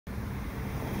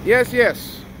Yes,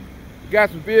 yes. Got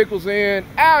some vehicles in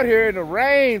out here in the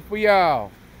rain for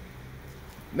y'all.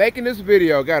 Making this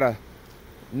video. Got a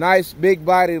nice big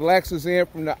body Lexus in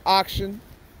from the auction.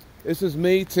 This is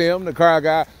me, Tim, the car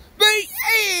guy. B-A-Z.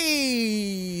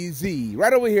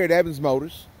 Right over here at Evans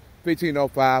Motors,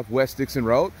 1505 West Dixon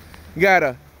Road. Got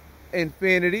a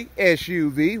Infiniti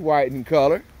SUV, white in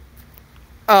color.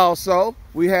 Also,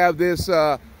 we have this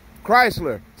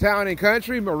Chrysler Town &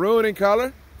 Country, maroon in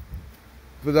color.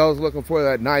 For those looking for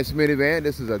that nice minivan,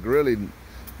 this is a really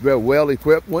very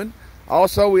well-equipped one.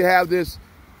 Also, we have this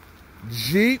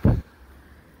Jeep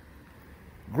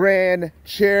Grand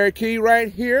Cherokee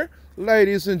right here,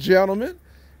 ladies and gentlemen.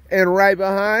 And right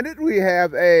behind it, we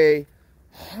have a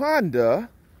Honda.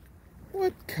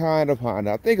 What kind of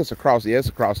Honda? I think it's a Cross. Yes,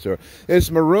 a Cross Tour. It's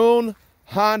maroon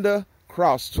Honda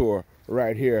Cross Tour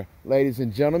right here, ladies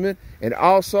and gentlemen. And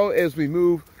also, as we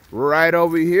move right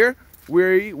over here,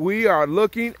 we are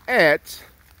looking at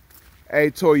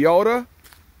a Toyota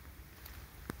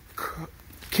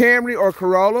Camry or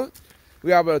Corolla.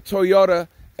 We have a Toyota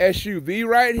SUV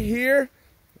right here.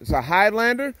 It's a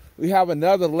Highlander. We have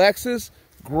another Lexus,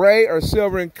 gray or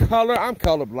silver in color. I'm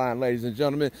colorblind, ladies and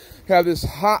gentlemen. We have this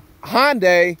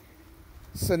Hyundai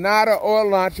Sonata or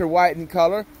Elantra, white in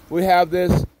color. We have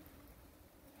this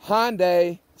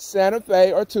Hyundai Santa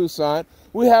Fe or Tucson.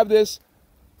 We have this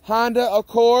Honda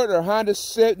Accord or Honda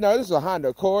Civic. No, this is a Honda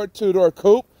Accord, two-door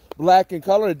coupe, black in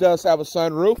color. It does have a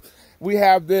sunroof. We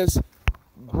have this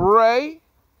gray,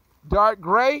 dark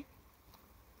gray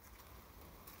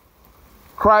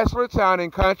Chrysler Town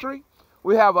 & Country.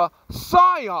 We have a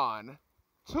Scion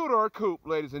two-door coupe,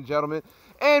 ladies and gentlemen.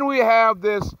 And we have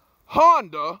this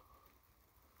Honda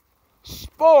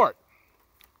Sport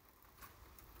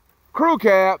crew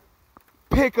cab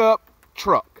pickup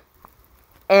truck.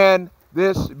 And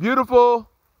this beautiful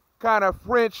kind of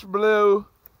French blue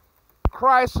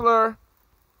Chrysler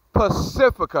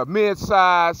Pacifica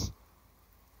mid-size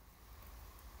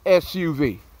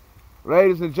SUV.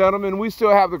 Ladies and gentlemen, we still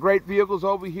have the great vehicles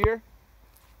over here.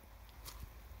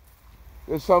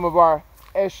 There's some of our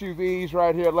SUVs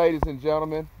right here, ladies and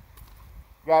gentlemen.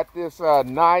 Got this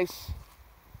nice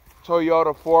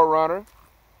Toyota 4Runner.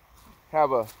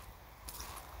 Have a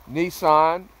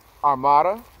Nissan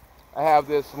Armada. I have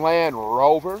this Land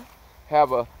Rover.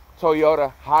 Have a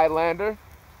Toyota Highlander.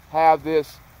 Have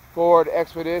this Ford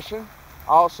Expedition.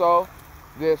 Also,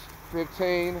 this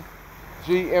 15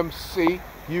 GMC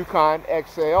Yukon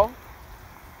XL.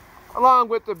 Along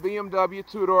with the BMW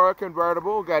two-door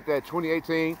convertible. Got that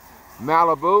 2018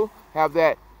 Malibu. Have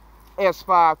that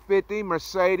S550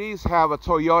 Mercedes. Have a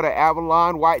Toyota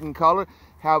Avalon, white in color.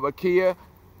 Have a Kia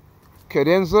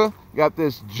Cadenza. Got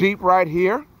this Jeep right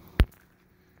here.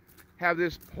 Have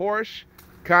this Porsche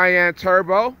Cayenne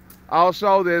Turbo.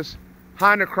 Also this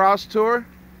Honda Cross Tour.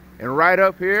 And right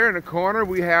up here in the corner,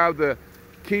 we have the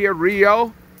Kia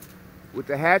Rio with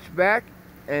the hatchback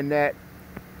and that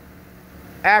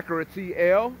Acura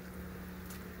TL.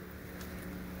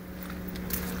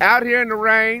 Out here in the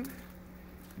rain,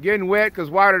 getting wet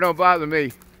because water don't bother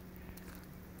me.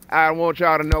 I want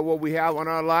y'all to know what we have on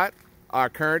our lot, our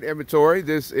current inventory.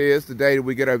 This is the day that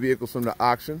we get our vehicles from the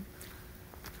auction.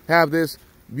 Have this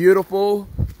beautiful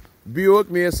Buick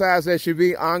mid-size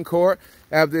SUV Encore.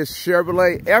 Have this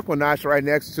Chevrolet Equinox right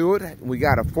next to it. We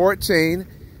got a 14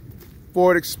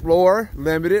 Ford Explorer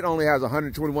Limited, only has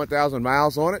 121,000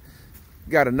 miles on it.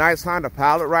 Got a nice Honda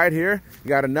Pilot right here. You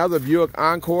got another Buick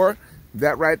Encore.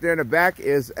 That right there in the back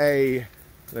is a,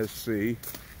 let's see,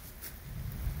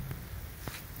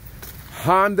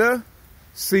 Honda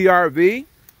CR-V.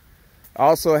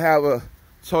 Also have a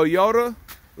Toyota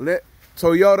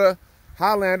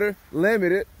Highlander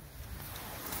Limited.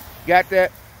 Got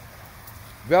that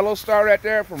Velostar right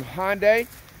there from Hyundai.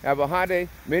 Have a Hyundai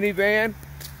minivan.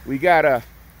 We got a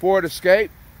Ford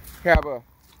Escape. Have a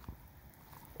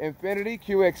Infiniti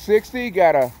QX60.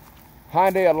 Got a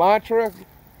Hyundai Elantra.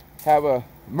 Have a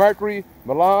Mercury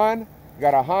Milan.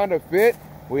 Got a Honda Fit.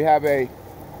 We have a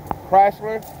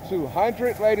Chrysler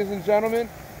 200, ladies and gentlemen.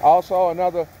 Also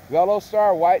another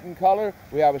Velostar, white in color.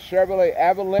 We have a Chevrolet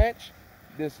Avalanche.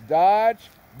 This Dodge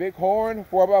Bighorn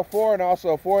 4x4 and also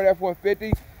a Ford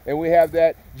F-150. And we have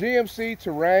that GMC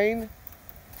Terrain.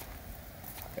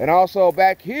 And also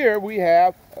back here we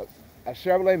have a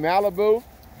Chevrolet Malibu.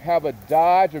 Have a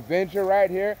Dodge Avenger right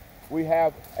here. We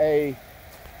have a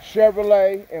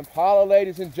Chevrolet Impala,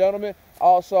 ladies and gentlemen.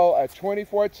 Also a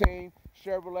 2014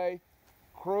 Chevrolet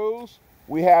Cruze.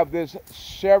 We have this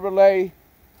Chevrolet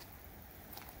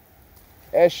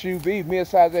SUV,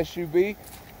 mid-size SUV.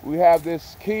 We have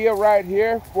this Kia right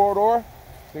here, four-door. I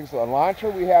think it's a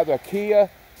Elantra. We have the Kia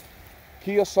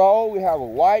Kia Soul. We have a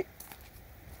white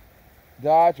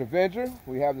Dodge Avenger.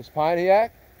 We have this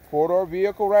Pontiac four-door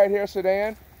vehicle right here,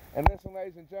 sedan. And listen,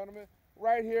 ladies and gentlemen,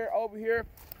 right here, over here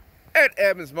at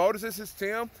Evans Motors, this is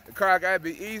Tim. The car guy.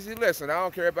 Be easy. Listen, I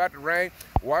don't care about the rain.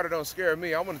 Water don't scare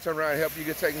me. I'm going to turn around and help you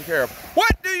get taken care of.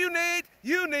 What do you need?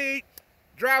 You need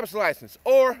driver's license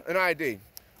or an ID,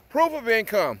 proof of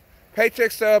income,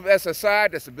 paycheck stub,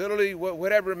 SSI, disability,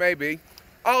 whatever it may be.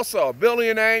 Also, a bill in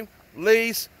your name,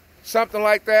 lease, something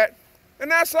like that.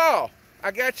 And that's all.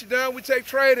 I got you done. We take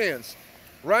trade-ins.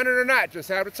 Run it or not, just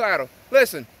have the title.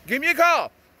 Listen, give me a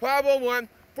call,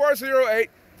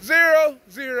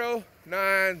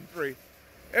 501-408-0093.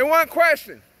 And one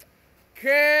question,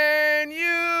 can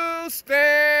you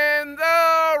stand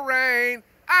the rain?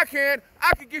 I can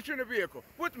get you in a vehicle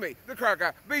with me, the car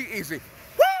guy. Be easy.